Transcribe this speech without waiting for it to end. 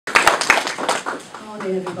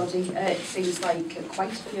Morning everybody. It seems like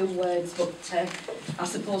quite a few words, but I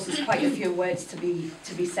suppose there's quite a few words to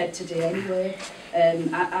be said today anyway.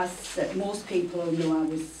 As most people know, I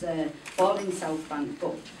was born in South Bank,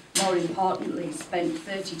 but more importantly spent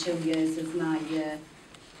 32 years of my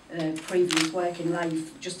previous working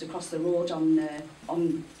life just across the road on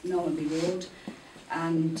Normanby Road,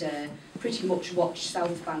 and pretty much watched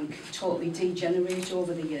South Bank totally degenerate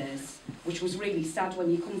over the years, which was really sad when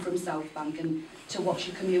you come from South Bank and to watch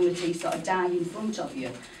your community sort of die in front of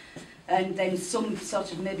you. And then some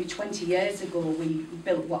sort of maybe 20 years ago we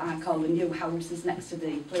built what I call the new houses next to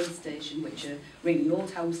the police station, which are really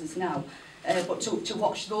old houses now. But to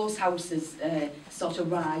watch those houses sort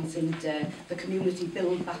of rise and the community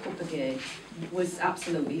build back up again was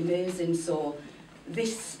absolutely amazing. So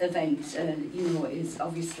this event, you know, is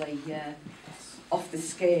obviously off the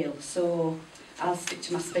scale. So I'll stick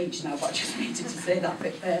to my speech now, but I just needed to say that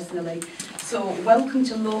bit personally. So welcome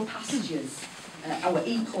to Low Pastures, our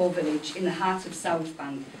eco-village in the heart of South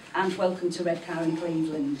Bank, and welcome to Redcar and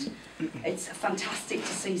Cleveland. It's fantastic to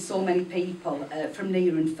see so many people from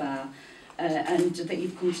near and far, and that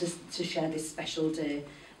you've come to share this special day.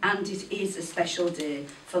 And it is a special day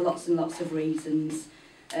for lots and lots of reasons.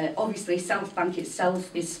 Obviously South Bank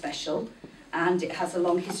itself is special, and it has a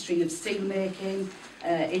long history of steel making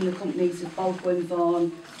in the companies of Baldwin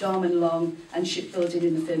Vaughan, Dorman Long, and shipbuilding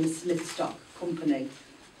in the famous Smithstock Company.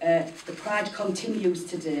 The pride continues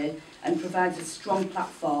today and provides a strong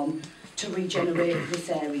platform to regenerate this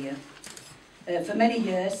area. For many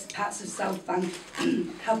years, parts of South Bank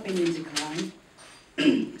have been in decline,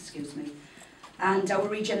 excuse me, and our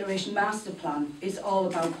regeneration master plan is all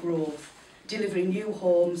about growth, delivering new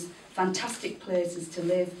homes, fantastic places to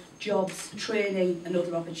live, jobs, training and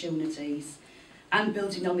other opportunities, and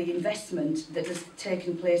building on the investment that has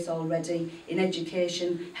taken place already in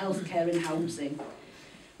education, healthcare and housing.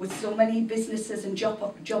 With so many businesses and job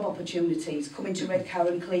opportunities coming to Redcar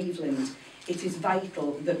and Cleveland, it is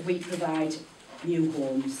vital that we provide new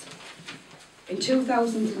homes. In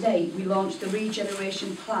 2008, we launched the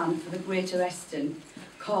regeneration plan for the Greater Eston,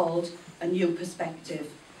 called A New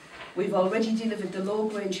Perspective. We've already delivered the Low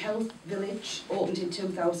Grange Health Village, opened in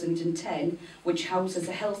 2010, which houses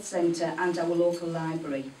a health centre and our local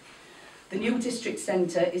library. The new district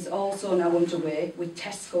centre is also now underway, with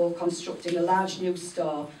Tesco constructing a large new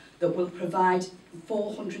store that will provide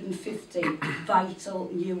 450 vital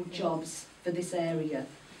new jobs for this area.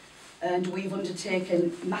 And we've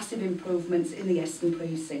undertaken massive improvements in the Eston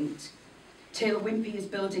precinct. Cllr Wimpey is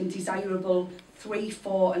building desirable 3,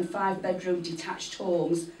 4 and 5 bedroom detached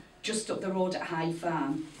homes just up the road at High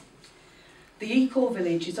Farm. The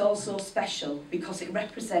eco-village is also special because it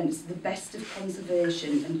represents the best of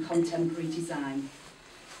conservation and contemporary design.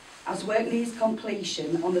 As work nears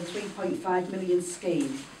completion on the 3.5 million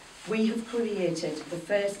scheme, we have created the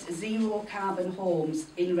first zero carbon homes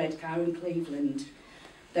in Redcar and Cleveland.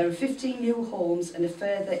 There are 15 new homes and a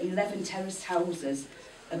further 11 terraced houses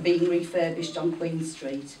are being refurbished on Queen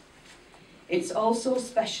Street. It's also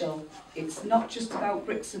special. It's not just about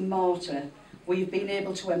bricks and mortar. We've been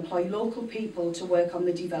able to employ local people to work on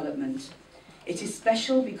the development. It is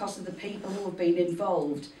special because of the people who have been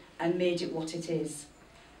involved and made it what it is.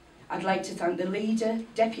 I'd like to thank the leader,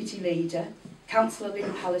 deputy leader, Councillor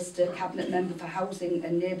Lynn Pallister, Cabinet Member for Housing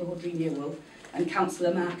and Neighbourhood Renewal, and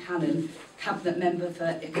Councillor Mark Hannon, Cabinet Member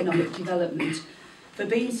for Economic Development, for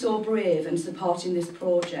being so brave and supporting this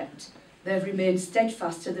project. They've remained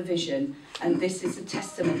steadfast to the vision, and this is a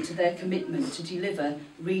testament to their commitment to deliver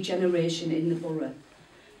regeneration in the borough.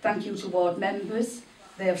 Thank you to ward members.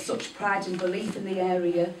 They have such pride and belief in the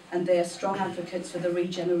area, and they are strong advocates for the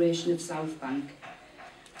regeneration of South Bank.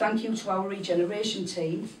 Thank you to our regeneration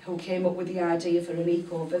team, who came up with the idea for an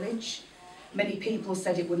eco-village. Many people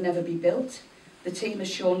said it would never be built. The team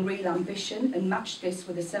has shown real ambition and matched this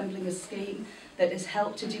with assembling a scheme that has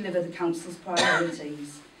helped to deliver the council's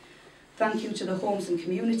priorities. Thank you to the Homes and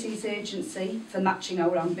Communities Agency for matching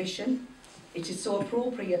our ambition. It is so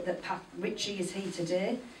appropriate that Pat Ritchie is here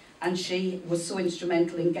today, and she was so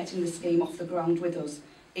instrumental in getting the scheme off the ground with us,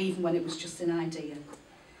 even when it was just an idea.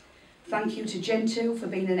 Thank you to Gentoo for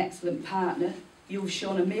being an excellent partner. You've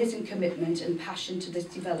shown amazing commitment and passion to this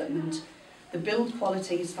development. The build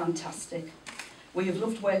quality is fantastic. We have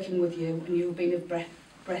loved working with you, and you've been a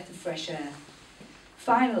breath of fresh air.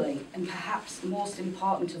 Finally, and perhaps most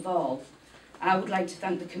important of all, I would like to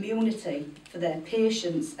thank the community for their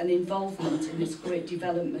patience and involvement in this great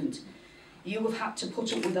development. You have had to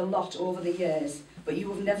put up with a lot over the years, but you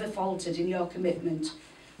have never faltered in your commitment.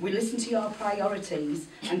 We listened to your priorities,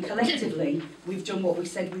 and collectively, we've done what we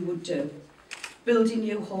said we would do. building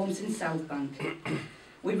new homes in South Bank.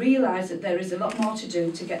 We realise that there is a lot more to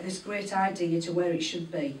do to get this great idea to where it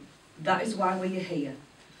should be. That is why we are here.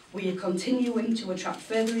 We are continuing to attract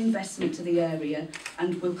further investment to the area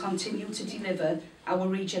and will continue to deliver our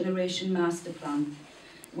regeneration master plan.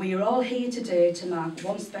 We are all here today to mark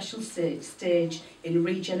one special stage in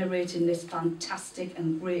regenerating this fantastic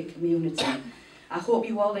and great community. I hope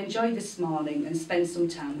you all enjoy this morning and spend some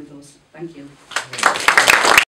time with us. Thank you.